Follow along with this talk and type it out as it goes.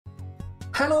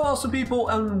Hello awesome people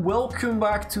and welcome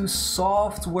back to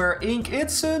Software Inc.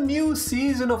 It's a new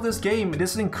season of this game. It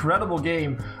is an incredible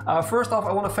game. First off,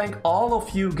 I want to thank all of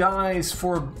you guys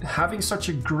for having such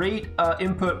a great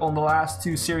input on the last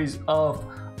two series of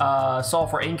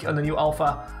Software Inc. and the new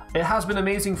alpha. It has been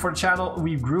amazing for the channel.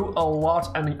 We grew a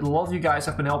lot and a lot of you guys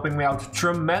have been helping me out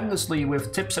tremendously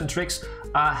with tips and tricks.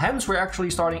 Hence, we're actually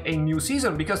starting a new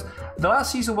season because the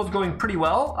last season was going pretty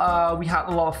well. We had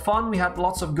a lot of fun. We had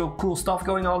lots of cool stuff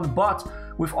going on, but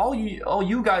with all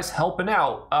you guys helping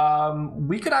out,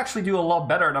 we could actually do a lot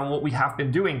better than what we have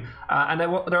been doing. And there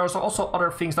are also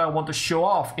other things that I want to show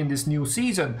off in this new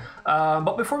season.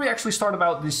 But before we actually start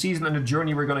about this season and the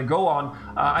journey we're going to go on,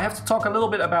 I have to talk a little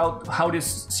bit about how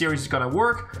this series is going to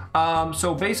work.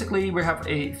 So basically, we have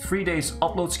a 3 days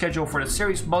upload schedule for the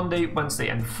series: Monday, Wednesday,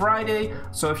 and Friday.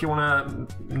 So if you want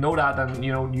to know that, then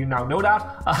you now know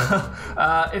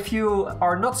that. If you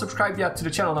are not subscribed yet to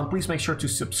the channel, then please make sure to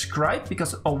subscribe,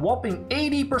 because a whopping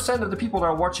 80% of the people that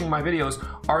are watching my videos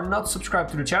are not subscribed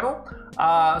to the channel.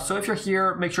 So if you're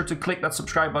here, make sure to click that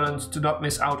subscribe button to not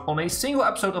miss out on a single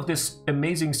episode of this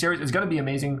amazing series. It's going to be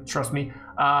amazing, trust me.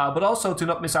 But also to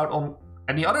not miss out on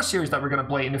any other series that we're going to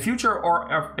play in the future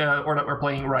or that we're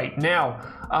playing right now.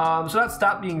 So that's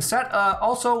that being said.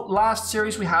 Also, last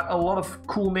series we had a lot of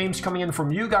cool names coming in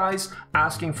from you guys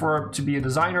asking to be a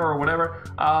designer or whatever.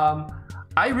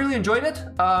 I really enjoyed it.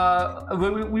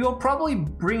 We will probably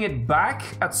bring it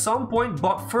back at some point,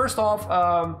 but first off,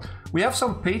 we have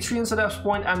some Patreons at this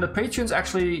point, and the Patreons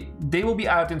actually, they will be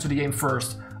added into the game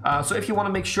first. So if you want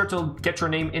to make sure to get your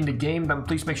name in the game, then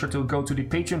please make sure to go to the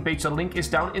Patreon page. The link is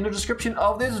down in the description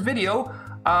of this video.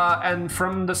 And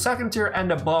from the second tier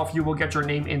and above, you will get your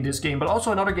name in this game, but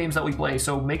also in other games that we play.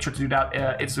 So make sure to do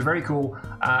that. It's very cool.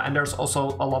 And there's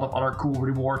also a lot of other cool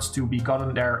rewards to be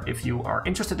gotten there if you are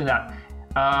interested in that.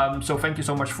 So thank you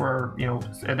so much for,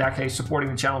 in that case, supporting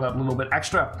the channel that little bit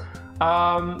extra.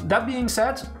 That being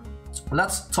said,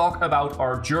 let's talk about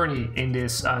our journey in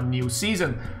this new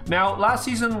season. Now, last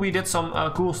season we did some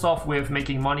cool stuff with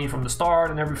making money from the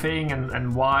start and everything,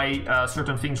 and why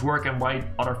certain things work and why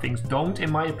other things don't,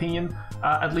 in my opinion,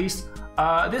 at least.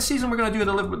 This season we're gonna do it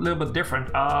a little bit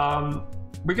different.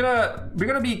 We're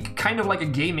gonna be kind of like a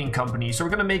gaming company, so we're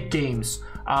gonna make games.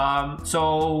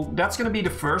 So that's gonna be the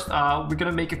first. We're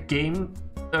gonna make a game.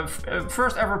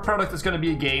 First ever product is going to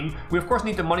be a game. We of course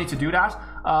need the money to do that.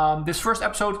 This first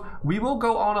episode we will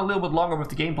go on a little bit longer with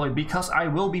the gameplay, because I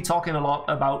will be talking a lot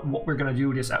about what we're going to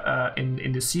do this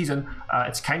in this season.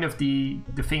 It's kind of the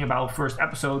thing about first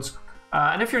episodes.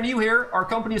 And if you're new here, our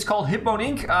company is called Hipbone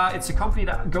Inc. It's a company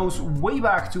that goes way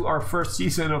back to our first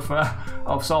season of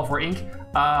Software Inc.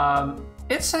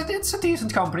 It's a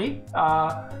decent company.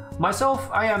 Myself,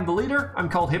 I am the leader. I'm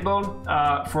called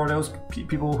Hipbone, for those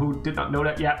people who did not know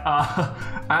that yet.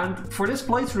 And for this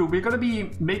playthrough, we're going to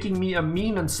be making me a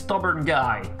mean and stubborn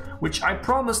guy, which I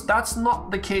promise that's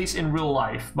not the case in real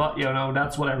life, but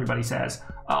that's what everybody says.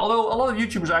 Although a lot of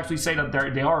YouTubers actually say that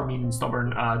they are mean and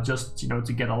stubborn, just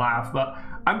to get a laugh. But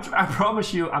I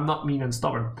promise you, I'm not mean and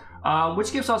stubborn.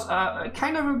 Which gives us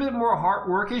kind of a bit more hard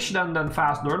workish than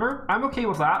fast learner. I'm okay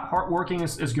with that. Hard working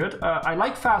is good. I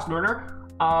like fast learner.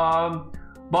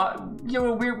 But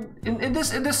we're in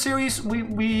this series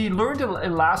we learned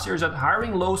in last year's that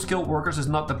hiring low skilled workers is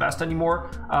not the best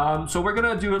anymore. So we're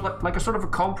gonna do it like a sort of a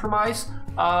compromise.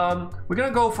 We're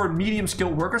gonna go for medium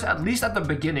skilled workers, at least at the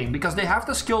beginning, because they have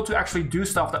the skill to actually do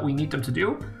stuff that we need them to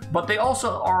do, but they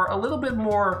also are a little bit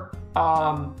more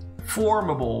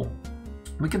formable.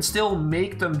 We can still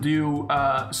make them do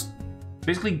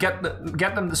basically get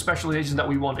them the specializations that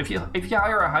we want. If you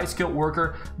hire a high skilled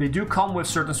worker, they do come with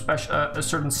a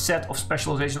certain set of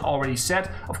specialization already set.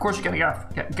 Of course, you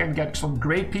can get some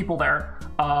great people there,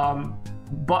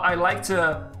 but I like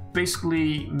to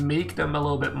basically make them a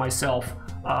little bit myself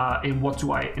in what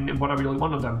I really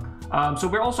want of them. So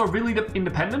we're also really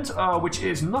independent, which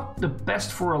is not the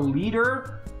best for a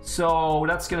leader. So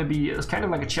that's gonna be, it's kind of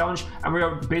like a challenge, and we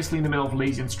are basically in the middle of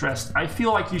lazy and stressed. I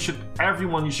feel like you should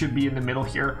be in the middle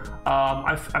here.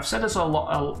 I've said this a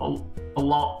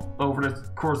lot over the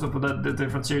course of the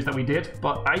different series that we did,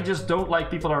 but I just don't like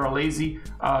people that are lazy,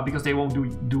 because they won't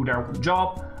do their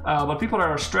job. But people that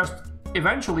are stressed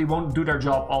eventually won't do their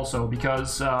job also,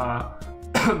 because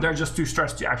they're just too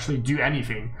stressed to actually do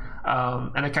anything.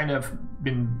 And I kind of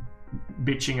been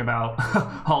bitching about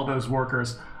all those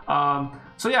workers.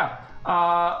 So yeah,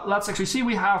 let's actually see.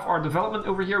 We have our development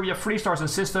over here. We have 3 stars in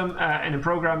system and in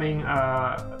programming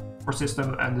for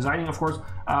system and designing, of course.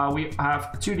 We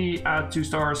have 2D 2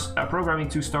 stars, programming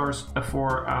 2 stars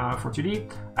for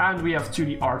 2D, and we have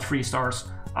 2D art 3 stars.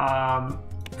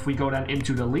 If we go then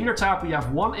into the leader tab, we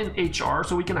have 1 in HR,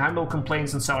 so we can handle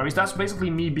complaints and salaries. That's basically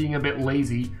me being a bit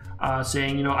lazy,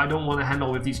 saying, you know, I don't want to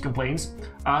handle with these complaints.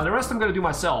 The rest I'm going to do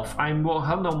myself. I will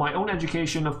handle my own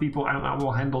education of people, and I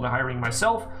will handle the hiring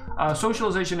myself.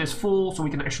 Socialization is full, so we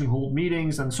can actually hold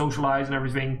meetings and socialize and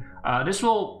everything. This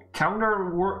will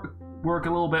work a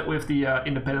little bit with the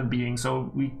independent being,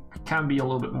 so we can be a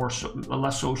little bit more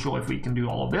less social if we can do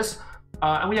all of this.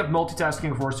 And we have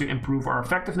multitasking, of course, to improve our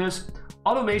effectiveness.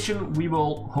 Automation, we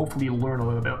will hopefully learn a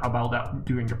little bit about that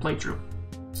during the playthrough.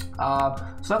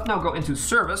 So let's now go into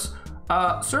service.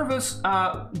 Service,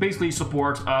 basically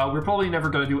support. We're probably never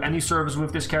going to do any service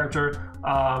with this character.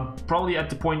 Probably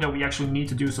at the point that we actually need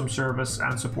to do some service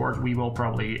and support, we will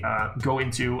probably go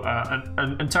into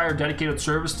an entire dedicated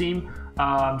service team,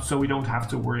 so we don't have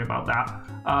to worry about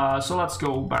that. So let's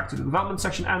go back to the development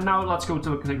section, and now let's go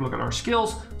to take a look at our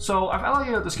skills. So I've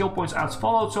allocated the skill points as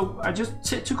follows. So I just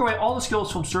took away all the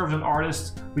skills from service and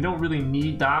artist. We don't really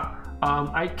need that.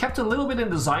 I kept a little bit in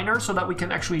designer so that we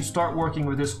can actually start working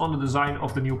with this on the design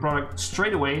of the new product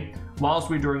straight away whilst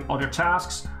we're doing other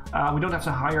tasks. We don't have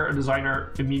to hire a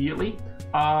designer immediately.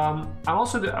 I'm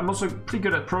also pretty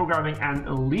good at programming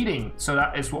and leading, so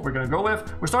that is what we're going to go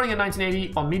with. We're starting at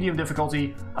 1980 on medium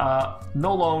difficulty,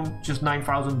 no loan, just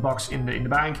 9,000 bucks in the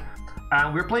bank.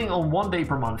 And we're playing on 1 day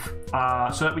per month,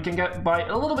 so that we can get by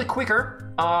a little bit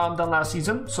quicker than last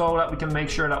season, so that we can make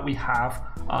sure that we have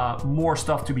more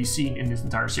stuff to be seen in this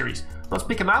entire series. Let's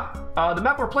pick a map. The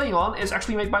map we're playing on is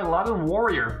actually made by Latin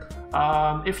Warrior.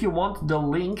 If you want the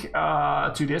link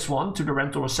to this one, to the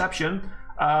rental reception,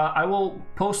 I will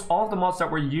post all of the mods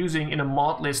that we're using in a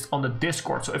mod list on the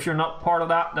Discord. So if you're not part of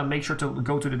that, then make sure to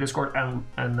go to the Discord, and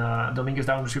the link is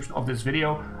down in the description of this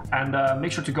video. And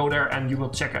make sure to go there, and you will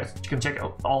check it. You can check it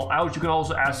all out. You can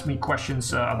also ask me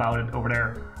questions about it over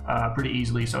there pretty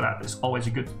easily. So that is always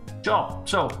a good job.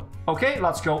 So okay,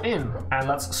 let's go in and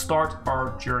let's start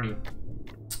our journey.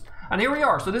 And here we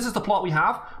are. So this is the plot we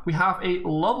have. We have a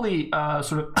lovely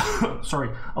sort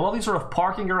of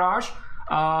parking garage.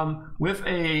 With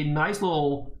a nice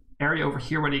little area over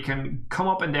here where they can come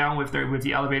up and down with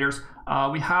the elevators.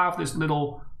 We have this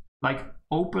little like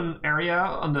open area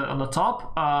on the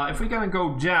top. If we're gonna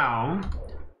go down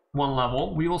one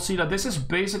level, we will see that this is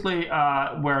basically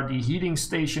where the heating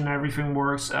station and everything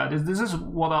works. This is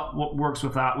what works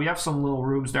with that. We have some little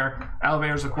rooms there,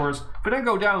 elevators of course. If we then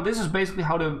go down, this is basically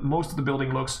how most of the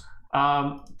building looks.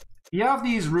 You have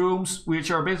these rooms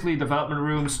which are basically development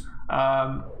rooms.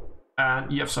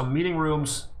 And you have some meeting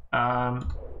rooms.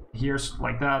 Here's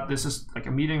like that. This is like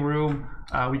a meeting room.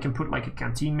 We can put like a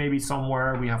canteen maybe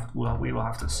somewhere. We will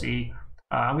have to see.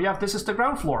 This is the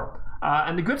ground floor.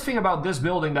 And the good thing about this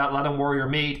building that Latin Warrior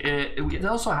made, it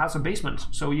also has a basement.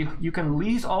 So you can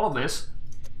lease all of this,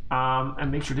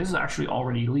 and make sure this is actually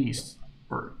already leased.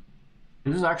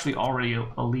 This is actually already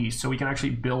a lease, so we can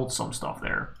actually build some stuff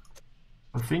there.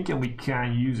 I'm thinking we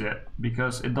can use it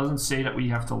because it doesn't say that we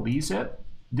have to lease it.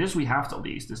 This we have to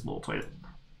lease, this little toilet.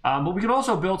 But we can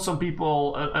also build some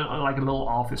people, like a little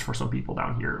office for some people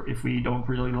down here if we don't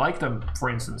really like them, for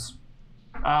instance.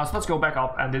 So let's go back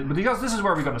up, and because this is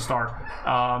where we're going to start.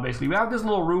 Basically, we have this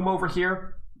little room over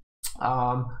here.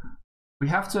 We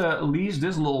have to lease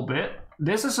this little bit.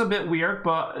 This is a bit weird,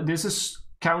 but this is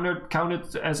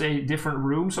counted as a different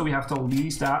room, so we have to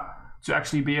lease that to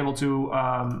actually be able to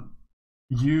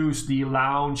use the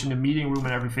lounge and the meeting room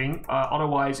and everything.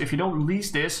 Otherwise, if you don't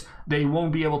lease this, they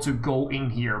won't be able to go in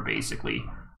here, basically.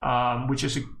 Which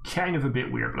is kind of a bit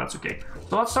weird, but that's okay.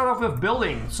 So let's start off with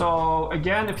building. So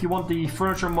again, if you want the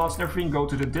furniture mods and everything, go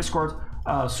to the Discord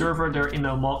server. They're in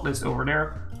the mod list over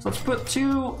there. So let's put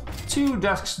two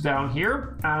desks down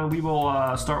here, and we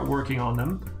will start working on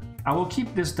them. I will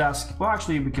keep this desk. Well,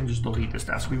 actually, we can just delete this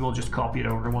desk. We will just copy it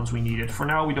over once we need it. For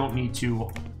now, we don't need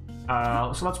to.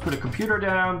 So let's put a computer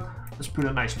down. Let's put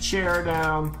a nice chair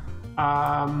down.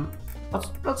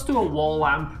 Let's do a wall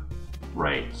lamp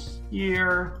right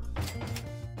here,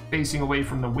 facing away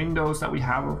from the windows that we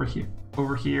have over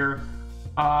here.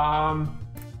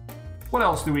 What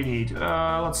else do we need?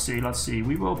 Let's see.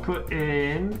 We will put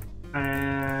in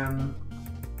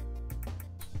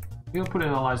we'll put in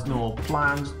a nice little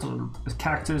plant, a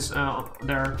cactus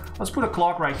there. Let's put a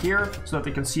clock right here so that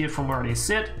they can see it from where they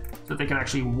sit, so that they can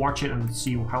actually watch it and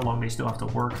see how long they still have to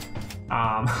work.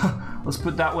 Let's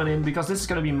put that one in because this is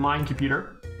going to be my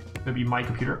computer.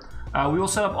 We will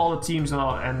set up all the teams and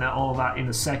all of that in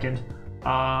a second.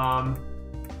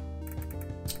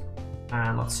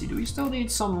 And let's see, do we still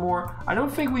need some more? I don't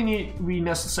think we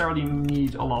necessarily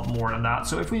need a lot more than that.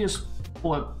 So if we just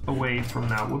pull it away from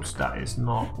now, whoops, that is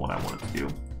not what I wanted to do.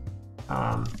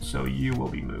 So you will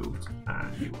be moved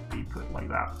and you will be put like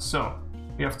that. So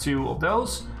we have 2 of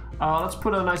those. Let's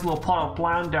put a nice little pot of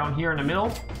plant down here in the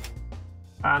middle.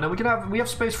 And then we have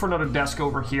space for another desk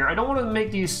over here. I don't want to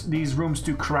make these rooms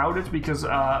too crowded because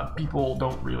people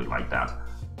don't really like that.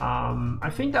 I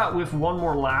think that with 1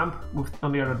 more lamp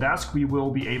on the other desk, we will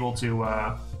be able to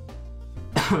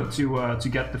to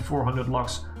get the 400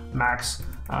 lux max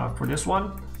for this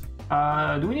one.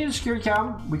 Do we need a security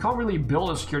cam? We can't really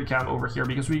build a security cam over here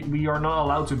because we are not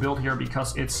allowed to build here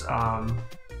because it's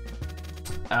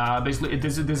basically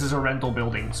this is a rental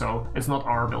building, so it's not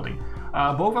our building.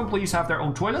 Both employees have their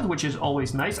own toilet, which is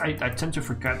always nice. I tend to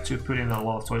forget to put in a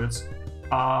lot of toilets.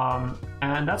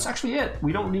 And that's actually it.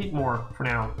 We don't need more for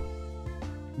now.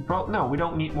 No, we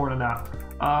don't need more than that.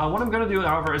 What I'm gonna do,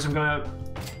 however, is I'm gonna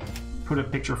put a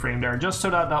picture frame there just so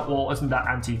that that wall isn't that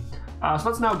empty. So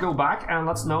let's now go back and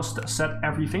let's now set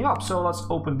everything up. So let's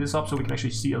open this up so we can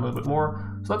actually see a little bit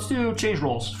more. So let's do change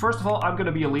roles. First of all, I'm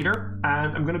gonna be a leader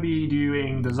and I'm gonna be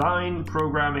doing design,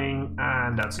 programming,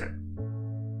 and that's it.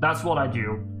 That's what I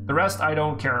do. The rest I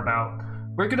don't care about.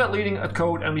 We're good at leading a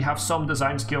code and we have some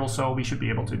design skills, so we should be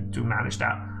able to manage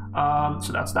that.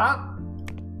 So that's that.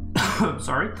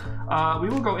 Sorry. We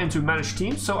will go into manage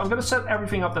teams. So I'm going to set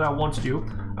everything up that I want to do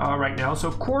right now.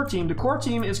 So core team. The core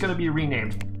team is going to be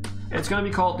renamed. It's going to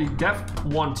be called the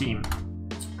Dev1 team.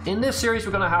 In this series,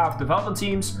 we're going to have development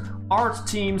teams, art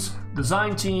teams,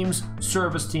 design teams,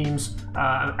 service teams,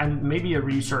 and maybe a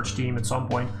research team at some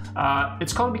point.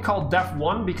 It's going to be called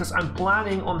Dev1 because I'm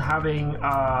planning on having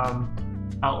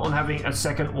a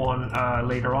second one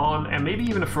later on, and maybe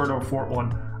even a third or fourth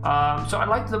one. So I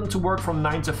like them to work from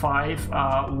 9 to 5.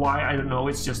 Why? I don't know.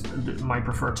 It's just my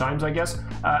preferred times, I guess.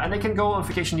 And they can go on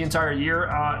vacation the entire year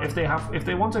if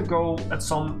they want to go at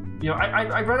some. You know,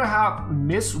 I'd rather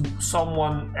miss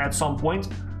someone at some point.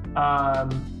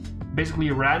 Basically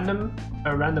a random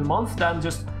month than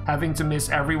just having to miss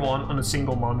everyone on a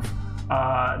single month.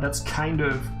 That's kind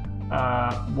of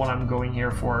what I'm going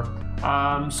here for.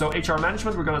 So HR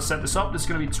management, we're gonna set this up. This is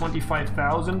gonna be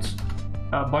 25,000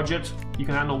 budget. You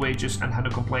can handle wages and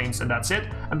handle complaints, and that's it.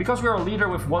 And because we're a leader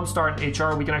with 1 star in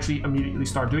HR, we can actually immediately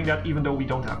start doing that, even though we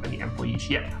don't have any employees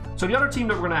yet. So the other team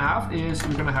that we're gonna have is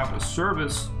we're gonna have a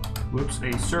service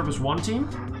 1 team.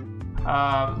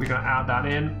 We're gonna add that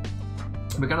in.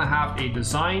 We're gonna have a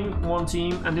design 1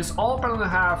 team, and this all gonna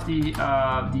have the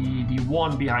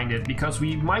 1 behind it because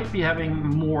we might be having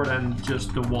more than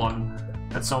just the 1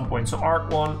 at some point. So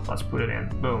art 1, let's put it in.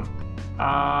 Boom.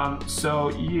 So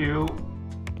you,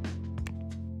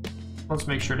 let's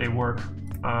make sure they work.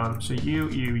 So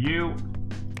you,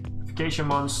 vacation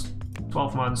months,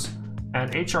 12 months,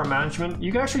 and HR management.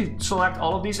 You can actually select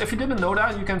all of these. If you didn't know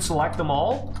that, you can select them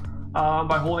all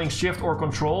by holding Shift or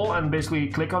Control and basically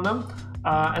click on them.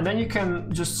 And then you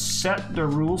can just set the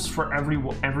rules for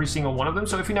every single one of them.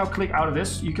 So if you now click out of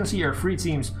this, you can see here 3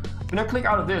 teams. If you now click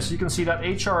out of this, you can see that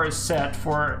HR is set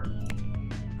for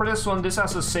this one. This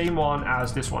has the same one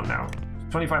as this one now,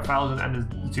 25,000 and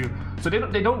the 2. So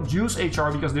they don't use HR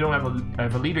because they don't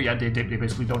have a leader yet. They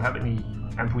basically don't have any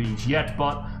employees yet,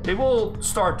 but they will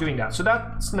start doing that. So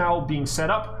that's now being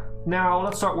set up. Now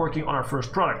let's start working on our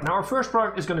first product. Now our first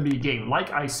product is going to be a game,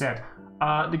 like I said.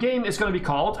 The game is going to be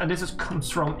called, and this comes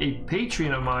from a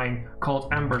Patreon of mine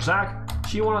called Amber Zach.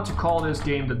 She wanted to call this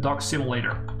game the Duck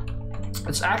Simulator.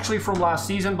 It's actually from last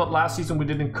season, but last season we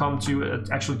didn't come to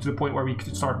actually to the point where we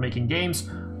could start making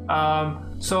games.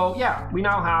 So yeah, we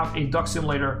now have a Duck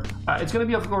Simulator. It's going to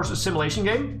be, of course, a simulation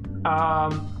game.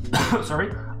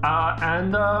 Sorry,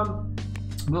 and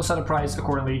we'll set a price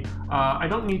accordingly. I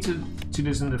don't need to do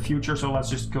this in the future, so let's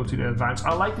just go to the advanced.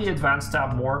 I like the advanced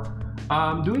tab more.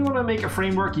 Do we want to make a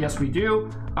framework? Yes, we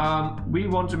do. We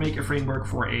want to make a framework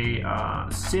for a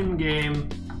sim game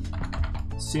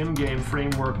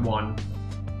framework 1.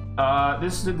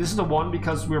 This is the 1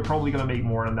 because we're probably going to make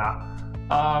more than that.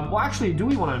 Well, actually, do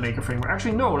we want to make a framework?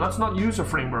 Actually, no, let's not use a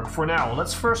framework for now.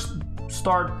 Let's first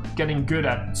start getting good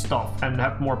at stuff and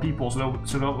have more people so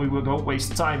that we don't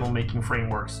waste time on making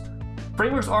frameworks.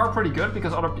 Frameworks are pretty good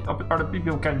because other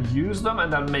people can use them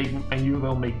and you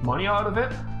will make money out of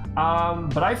it.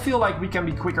 But I feel like we can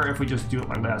be quicker if we just do it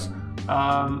like this.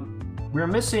 We're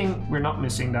not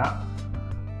missing that.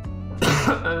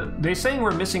 They're saying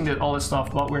we're missing all this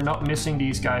stuff, but we're not missing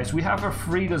these guys. We have a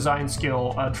free design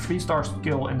skill, a 3-star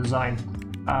skill in design.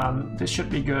 This should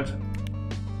be good.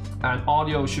 And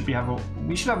audio should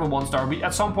we should have a 1-star.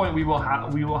 At some point we will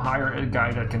hire a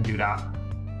guy that can do that.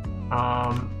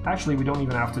 Actually, we don't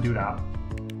even have to do that.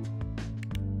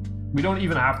 We don't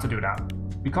even have to do that.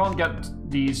 We can't get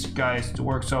these guys to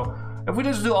work. So if we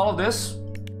just do all of this,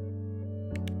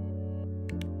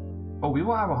 we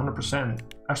will have 100%.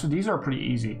 Actually, these are pretty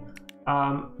easy.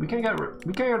 We can get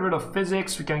rid of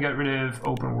physics. We can get rid of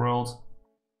open world.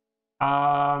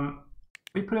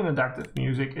 We put in adaptive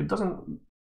music. It doesn't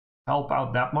help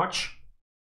out that much.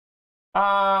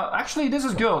 Actually, this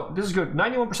is good. This is good.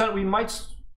 91%. We might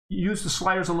use the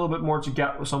sliders a little bit more to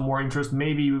get some more interest.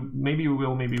 Maybe we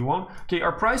will, maybe we won't. Okay,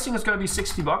 our pricing is going to be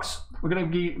 $60. We're going to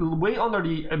be way under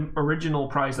the original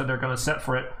price that they're going to set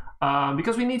for it,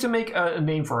 because we need to make a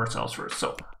name for ourselves first.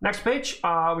 So next page,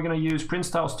 we're going to use print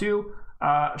styles 2.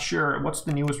 Sure, what's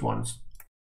the newest ones?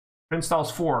 Print styles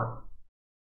 4.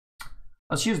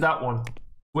 Let's use that one.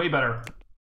 Way better,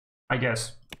 I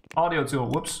guess. Audio tool.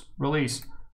 Whoops. Release.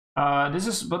 This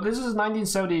is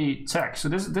 1970 tech, so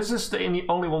this is the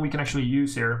only one we can actually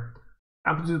use here.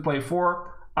 Amplitude play 4.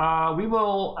 We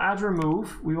will add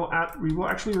remove. We will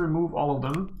actually remove all of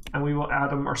them, and we will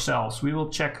add them ourselves. We will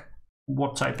check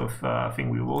what type of thing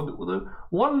we will do.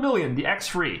 1 million, the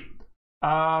X3.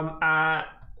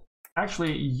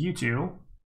 Actually, you two.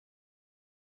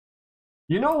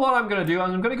 You know what I'm gonna do?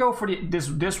 I'm gonna go for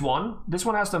this one. This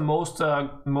one has the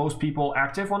most people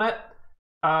active on it.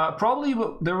 Probably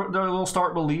they will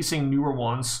start releasing newer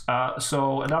ones.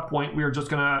 So at that point, we are just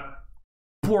gonna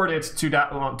port it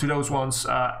to those ones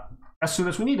as soon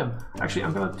as we need them. Actually,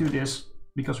 I'm gonna do this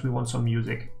because we want some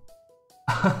music.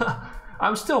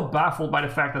 I'm still baffled by the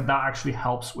fact that that actually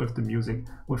helps with the music,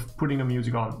 with putting the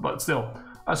music on. But still,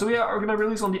 so we are gonna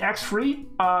release on the X3,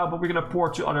 but we're gonna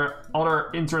port to other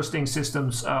interesting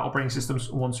systems, operating systems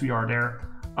once we are there.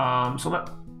 So that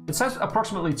it says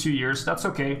approximately 2 years. That's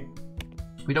okay.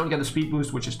 We don't get a speed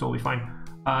boost, which is totally fine.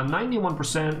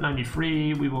 91%,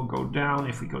 93. We will go down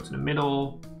if we go to the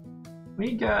middle.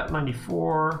 We get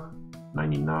 94,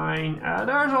 99.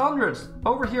 There's 100.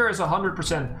 Over here is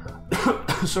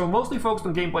 100%. So mostly focused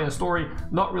on gameplay and story,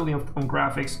 not really on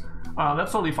graphics.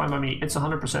 That's totally fine by me. It's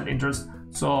 100% interest.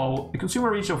 So the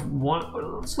consumer reach of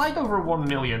slight over 1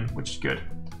 million, which is good.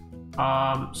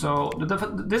 So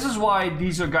this is why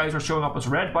these guys are showing up as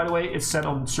red. By the way, it's set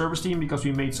on service team because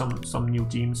we made some new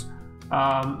teams.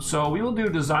 So we will do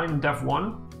design and dev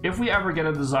 1. If we ever get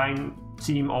a design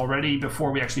team already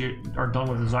before we actually are done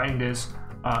with designing this,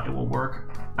 it will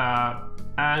work.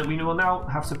 And we will now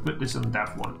have to put this in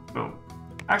dev 1. Boom.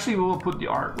 Actually, we will put the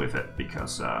art with it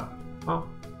because well,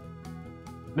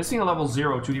 missing a level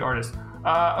 0 to the artist.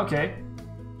 Okay.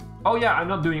 Oh yeah, I'm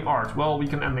not doing art. Well, we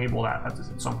can enable that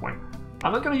at some point.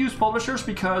 I'm not going to use publishers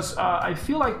because I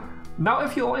feel like now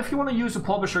if you want to use a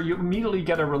publisher, you immediately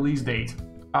get a release date,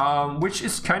 which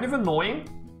is kind of annoying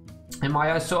in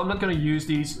my eyes. So I'm not going to use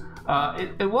these.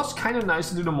 It was kind of nice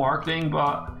to do the marketing,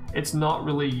 but it's not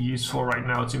really useful right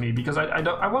now to me because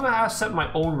I want to set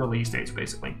my own release dates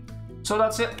basically. So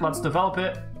that's it. Let's develop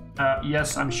it.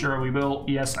 Yes, I'm sure we will.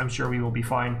 Yes, I'm sure we will be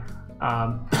fine.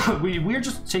 We're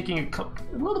just taking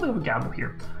a little bit of a gamble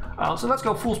here. So let's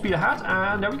go full speed ahead,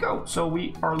 and there we go. So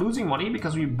we are losing money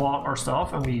because we bought our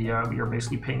stuff, and we are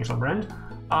basically paying some rent.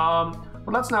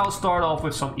 But let's now start off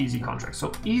with some easy contracts.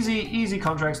 So easy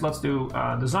contracts. Let's do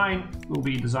design. Will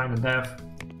be design and dev,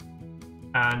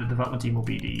 and the development team will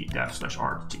be the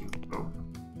dev/art team. Boom.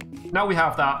 Now we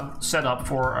have that set up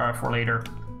for later.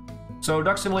 So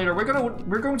Duck Simulator, we're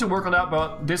going to work on that,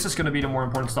 but this is going to be the more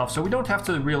important stuff. So we don't have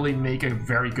to really make a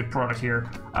very good product here.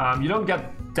 You don't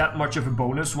get that much of a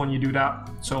bonus when you do that.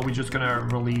 So we're just going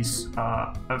to release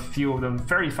a few of them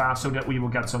very fast so that we will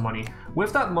get some money.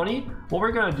 With that money, what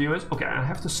we're going to do is, okay, I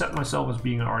have to set myself as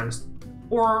being an artist.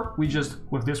 Or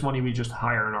with this money, we just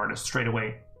hire an artist straight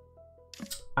away.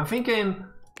 I'm thinking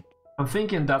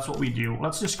that's what we do.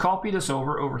 Let's just copy this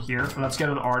over here. And let's get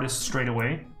an artist straight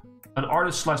away. An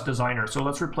artist/designer. So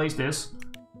let's replace this.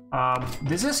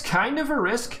 This is kind of a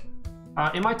risk.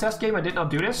 In my test game, I did not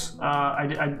do this.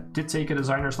 I did take a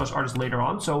designer/artist later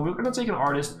on. So we're going to take an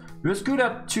artist who is good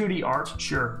at 2D art.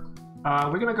 Sure.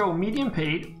 We're going to go medium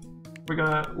paid. We're going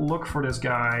to look for this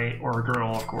guy or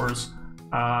girl, of course.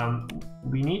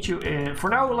 We need you in. For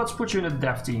now, let's put you in a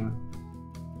dev team.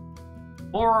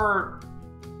 Or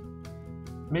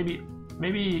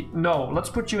maybe no. Let's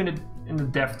put you in the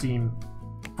dev team.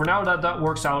 For now, that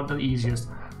works out the easiest.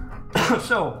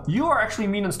 So you are actually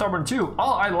mean and stubborn too.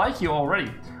 Oh, I like you already.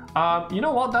 You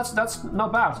know what? That's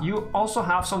not bad. You also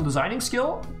have some designing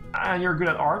skill, and you're good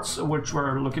at arts, which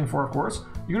we're looking for, of course.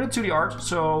 You're good at 2D art,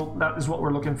 so that is what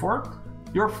we're looking for.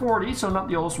 You're 40, so not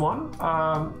the oldest one.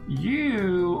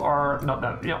 You are not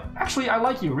that. You know, actually, I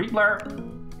like you. Read Blair.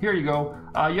 Here you go.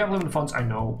 You have limited funds. I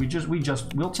know.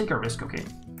 We'll take a risk. Okay.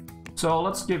 So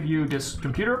let's give you this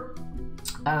computer.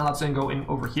 And let's then go in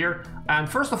over here. And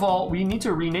first of all, we need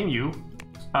to rename you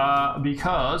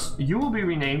because you will be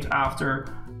renamed after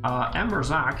Amber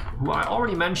Zach, who I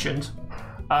already mentioned.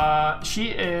 She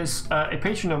is a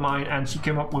patron of mine, and she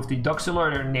came up with the Duck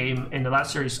Simulator name in the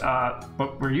last series,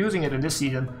 but we're using it in this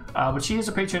season. But she is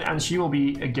a patron, and she will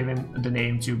be given the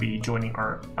name to be joining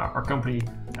our company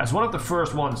as one of the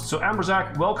first ones. So Amber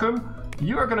Zach, welcome.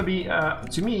 You are going to be,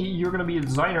 to me, you're going to be a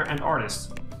designer and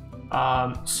artist.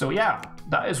 So yeah,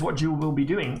 that is what you will be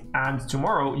doing, and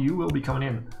tomorrow you will be coming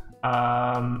in.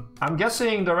 I'm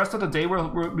guessing the rest of the day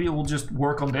we will just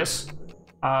work on this.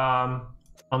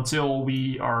 Until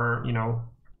we are, you know,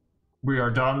 we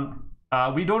are done.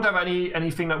 We don't have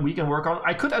anything that we can work on.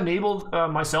 I could enable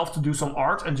myself to do some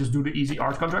art and just do the easy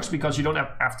art contracts, because you don't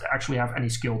have to actually have any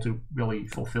skill to really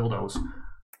fulfill those.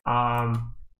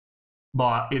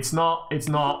 But it's not,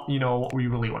 you know, what we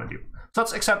really want to do. So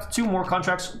let's accept 2 more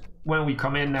contracts when we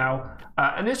come in now.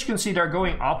 And as you can see, they're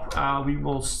going up. We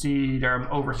will see them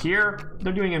over here.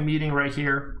 They're doing a meeting right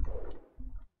here.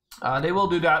 They will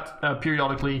do that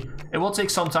periodically. It will take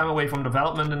some time away from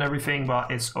development and everything, but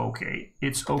it's okay.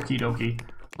 It's okie dokie.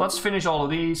 Let's finish all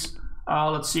of these.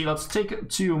 Let's see. Let's take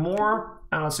 2 more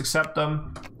and let's accept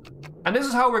them. And this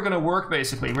is how we're going to work.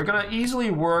 Basically, we're going to easily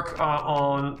work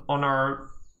on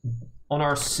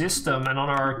our system and on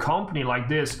our company like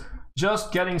this.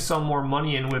 Just getting some more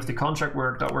money in with the contract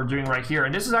work that we're doing right here,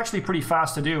 and this is actually pretty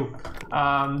fast to do.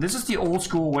 This is the old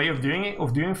school way of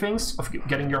doing things, of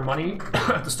getting your money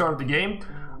at the start of the game.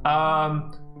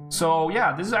 So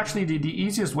yeah, this is actually the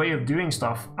easiest way of doing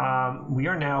stuff. We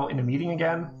are now in a meeting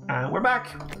again, and we're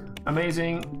back.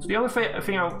 Amazing. So the only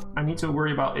thing I need to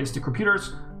worry about is the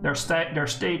computers. Their state.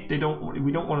 We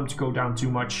don't want them to go down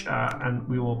too much, and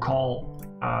we will call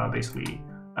basically.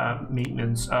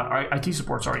 Maintenance, IT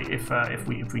support, sorry, if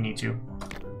we need to.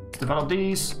 Let's develop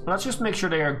these. Let's just make sure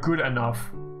they are good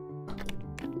enough.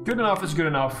 Good enough is good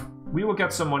enough. We will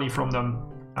get some money from them,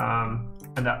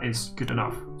 and that is good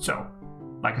enough. So,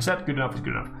 like I said, good enough is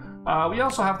good enough. We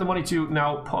also have the money to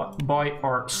now buy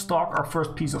our stock, our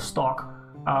first piece of stock.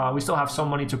 We still have some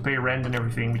money to pay rent and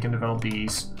everything. We can develop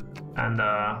these. And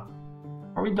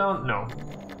are we done? No.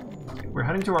 We're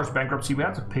heading towards bankruptcy. We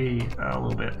have to pay a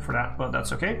little bit for that, but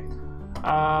that's okay.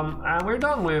 And we're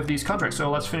done with these contracts, so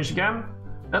let's finish again.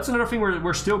 That's another thing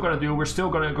we're still going to do. We're still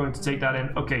going to take that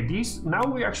in. Okay, these, now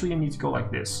we actually need to go like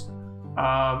this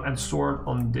and sort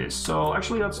on this. So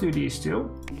actually, let's do these 2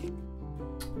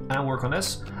 and work on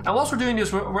this. And whilst we're doing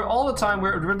this, we're all the time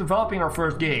we're developing our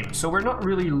first game, so we're not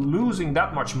really losing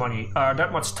that much money,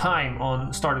 that much time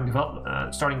on starting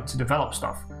to develop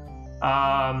stuff.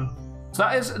 So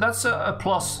that's a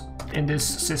plus in this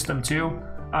system too.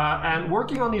 And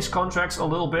working on these contracts a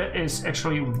little bit is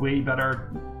actually way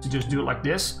better to just do it like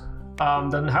this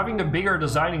than having the bigger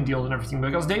designing deals and everything,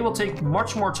 because they will take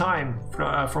much more time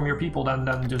from your people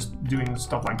than just doing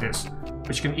stuff like this,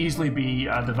 which can easily be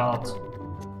developed.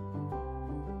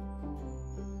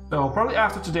 So probably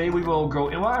after today we will go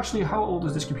in. Well, actually, how old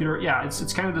is this computer? Yeah,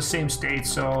 it's kind of the same state,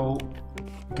 so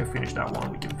we can finish that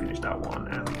one, we can finish that one,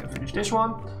 and we can finish this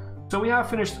one. So we have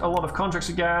finished a lot of contracts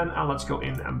again, and let's go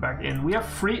in and back in. We have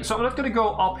 3, so I'm not going to go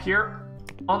up here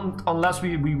unless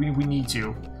we need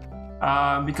to,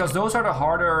 because those are the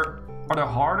harder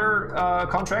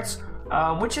contracts,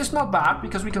 which is not bad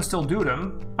because we can still do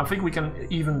them. I think we can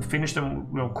even finish them,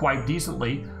 you know, quite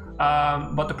decently.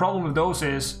 But the problem with those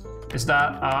is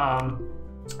that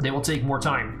they will take more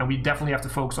time, and we definitely have to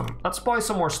focus on them. Let's buy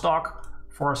some more stock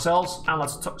for ourselves, and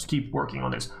let's keep working on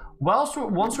this. Once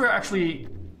we're actually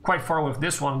quite far with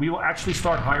this one, we will actually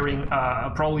start hiring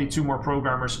probably 2 more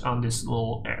programmers on this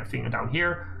little thing down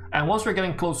here. And once we're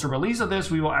getting close to release of this,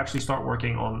 we will actually start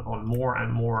working on more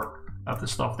and more of the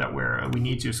stuff that we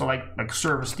need to. So like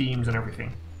service teams and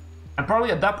everything. And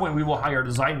probably at that point we will hire a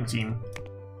designing team.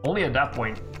 Only at that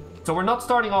point. So we're not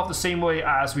starting off the same way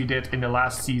as we did in the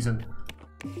last season.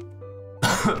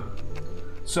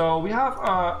 So we have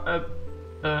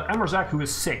Amber Zach, who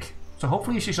is sick. So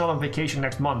hopefully she's not on vacation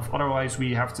next month, otherwise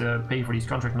we have to pay for these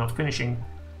contracts not finishing.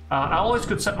 I always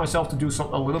could set myself to do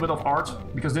a little bit of art,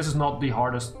 because this is not the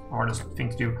hardest thing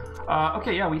to do.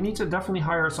 Okay, yeah, we need to definitely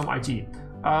hire some IT.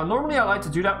 Normally I like to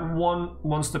do that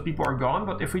once the people are gone,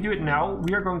 but if we do it now,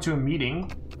 we are going to a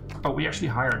meeting. Oh, we actually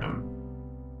hired them.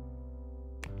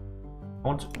 I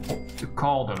want to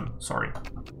call them, sorry.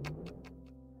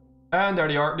 And there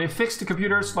they are. They fixed the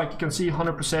computers, like you can see,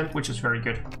 100%, which is very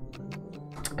good.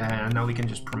 And now we can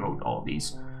just promote all of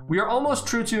these. We are almost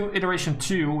through to iteration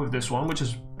 2 with this one, which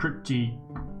is pretty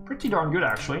darn good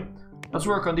actually. Let's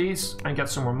work on these and get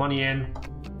some more money in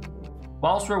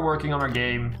whilst we're working on our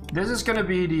game. This is going to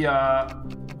be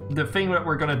the thing that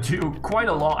we're going to do quite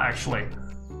a lot actually.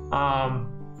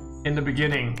 In the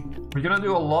beginning, we're going to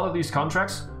do a lot of these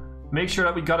contracts. make sure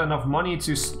that we got enough money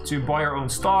to buy our own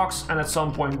stocks, and at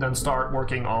some point then start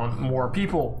working on more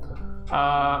people.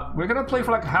 We're gonna play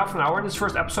for like half an hour in this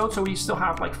first episode, so we still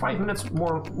have like 5 minutes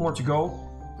more to go.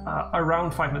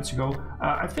 Around 5 minutes to go.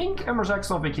 I think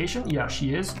Emmerzak's on vacation. Yeah,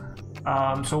 she is.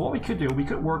 So what we could do, we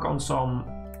could work on some...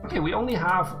 Okay, we only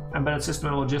have embedded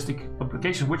system and logistic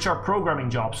applications, which are programming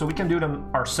jobs, so we can do them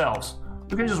ourselves.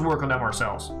 We can just work on them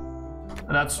ourselves.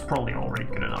 And that's probably already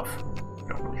good enough. We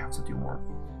don't really have to do more.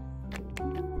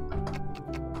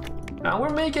 And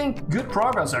we're making good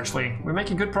progress, actually. We're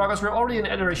making good progress. We're already in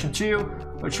iteration 2,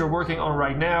 which we're working on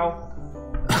right now.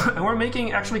 And we're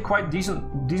making actually quite decent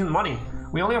money.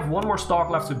 We only have one more stock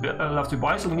left to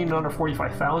buy, so we need another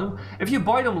 45,000. If you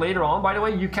buy them later on, by the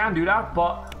way, you can do that.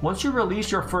 But once you release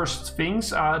your first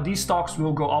things, these stocks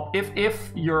will go up.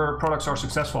 If your products are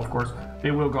successful, of course,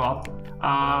 they will go up.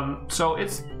 So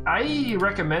I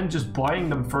recommend just buying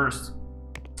them first,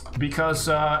 because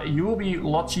you will be a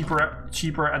lot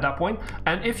cheaper at that point.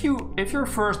 And if your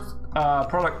first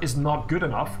product is not good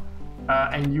enough,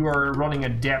 and you are running a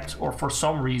debt, or for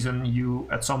some reason you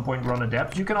at some point run a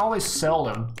debt, you can always sell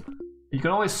them. You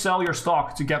can always sell your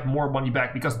stock to get more money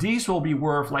back, because these will be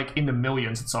worth like in the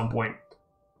millions at some point.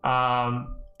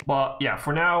 But yeah,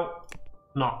 for now,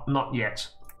 not yet.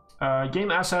 Game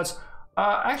assets.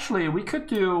 Actually, we could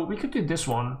do this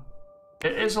one.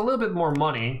 It is a little bit more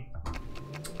money,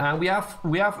 and we have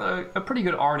a pretty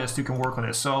good artist who can work on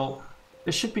this, so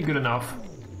this should be good enough.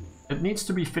 It needs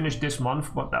to be finished this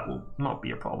month, but that will not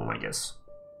be a problem, I guess.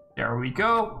 There we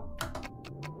go.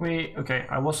 Okay,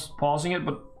 I was pausing it,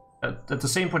 but at the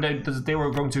same point they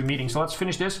were going to a meeting. So let's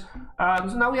finish this.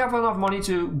 So now we have enough money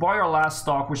to buy our last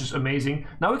stock, which is amazing.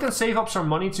 Now we can save up some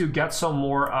money to get some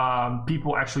more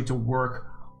people actually to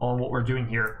work on what we're doing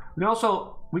here. We can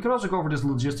also go over this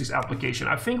logistics application.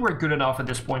 I think we're good enough at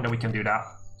this point that we can do that.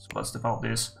 So let's develop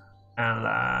this, and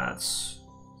let's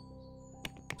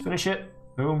finish it.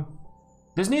 Boom.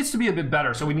 This needs to be a bit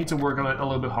better, so we need to work on it a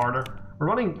little bit harder. We're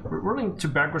running to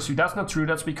bankruptcy. That's not true.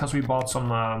 That's because we bought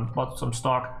some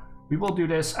stock. We will do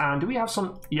this. And do we have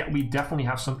some? Yeah, we definitely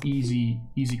have some easy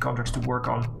contracts to work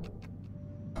on.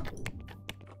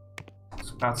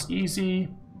 So that's easy.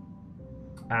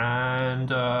 And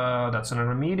that's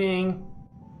another meeting.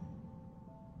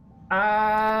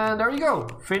 And there you go.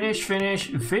 Finished.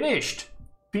 Finish.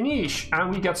 And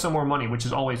we get some more money, which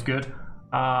is always good.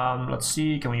 Let's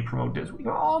see, can we promote this? We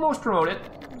can almost promote it.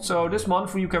 So this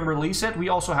month you can release it. We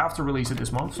also have to release it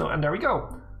this month. So, and there we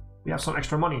go. We have some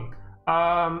extra money.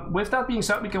 With that being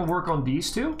said, we can work on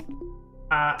these two.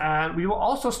 And we will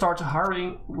also start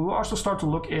to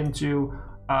look into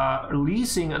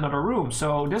leasing another room.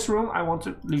 So this room, I want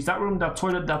to lease that room, that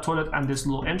toilet, and this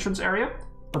little entrance area.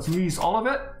 Let's lease all of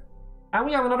it. And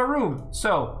we have another room.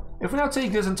 So if we now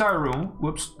take this entire room,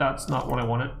 whoops, that's not what I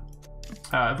wanted.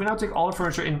 If we now take all the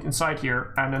furniture inside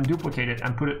here and then duplicate it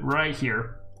and put it right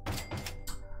here,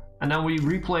 and then we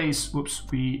replace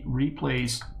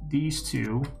these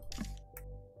two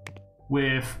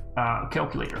with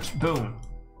calculators. Boom.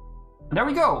 And there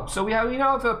we go. So we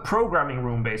now have a programming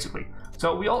room basically.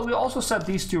 So we also set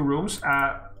these two rooms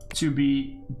to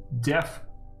be dev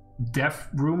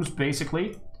rooms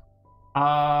basically.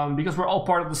 Because we're all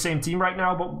part of the same team right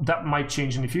now, but that might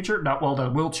change in the future. That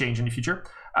will change in the future.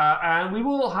 And we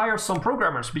will hire some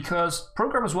programmers, because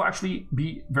programmers will actually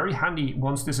be very handy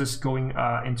once this is going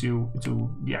into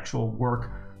the actual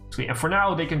work. And for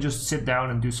now, they can just sit down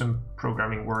and do some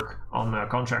programming work on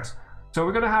contracts. So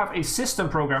we're going to have a system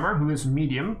programmer who is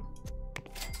medium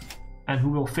and who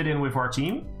will fit in with our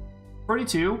team.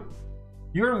 32.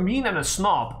 You're mean and a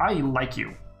snob. I like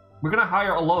you. We're going to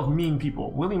hire a lot of mean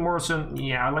people. Willie Morrison,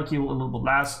 yeah, I like you a little bit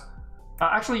less.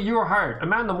 Actually, you are hired.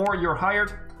 Amanda Moore, you're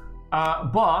hired.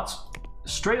 But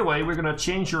straight away, we're going to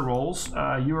change your roles.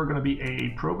 You are going to be a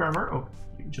programmer. Oh,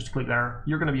 just click there.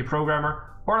 You're going to be a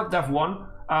programmer, part of Dev 1.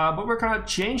 But we're going to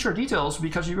change your details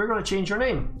because we're going to change your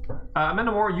name.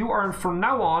 Amanda Moore, you are from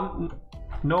now on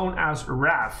known as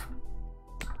Rav.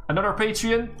 Another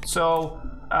Patreon. So,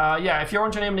 yeah, if you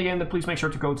want your name in the game, then please make sure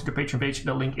to go to the Patreon page.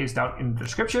 The link is down in the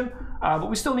description. But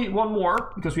we still need one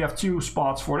more because we have 2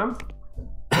 spots for them.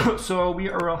 So we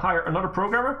will hire another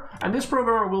programmer, and this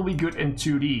programmer will be good in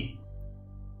 2D.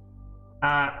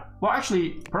 Well,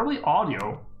 actually, probably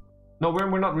audio. No,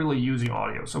 we're not really using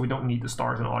audio, so we don't need to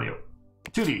start in audio.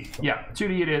 2D, yeah,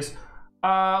 2D it is.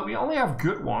 We only have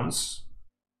good ones.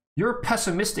 You're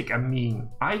pessimistic and mean.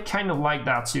 I kind of like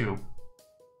that too.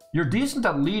 You're decent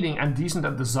at leading and decent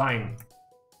at design.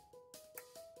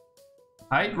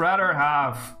 I'd rather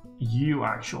have you,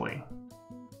 actually.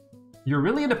 You're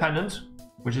really independent,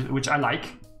 which I like.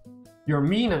 You're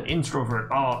mean and introvert.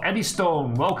 Oh, Eddie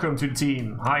Stone, welcome to the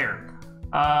team. Higher.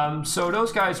 So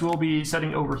those guys will be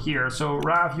sitting over here. So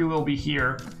Rav, you will be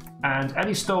here. And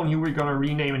Eddie Stone, who we're going to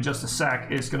rename in just a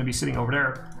sec, is going to be sitting over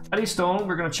there. Eddie Stone,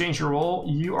 we're going to change your role.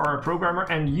 You are a programmer,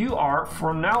 and you are,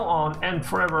 from now on and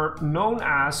forever, known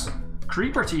as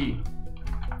Creeper T.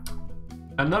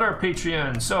 Another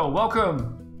Patreon. So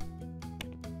welcome.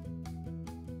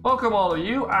 Welcome all of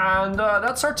you, and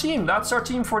that's our team. That's our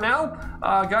team for now.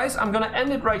 Guys, I'm gonna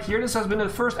end it right here. This has been the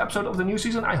first episode of the new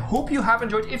season. I hope you have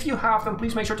enjoyed. If you have, then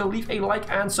please make sure to leave a like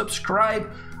and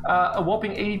subscribe. A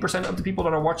whopping 80% of the people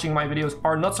that are watching my videos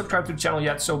are not subscribed to the channel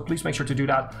yet, so please make sure to do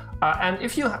that. And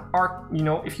if you are,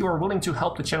 if you are willing to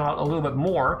help the channel out a little bit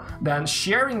more, then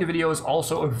sharing the video is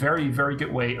also a very, very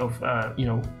good way of,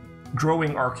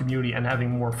 growing our community and having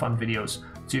more fun videos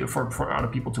for other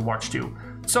people to watch too.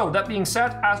 So that being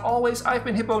said, as always, I've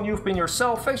been Hipbone, you've been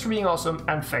yourself. Thanks for being awesome,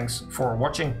 and thanks for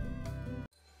watching.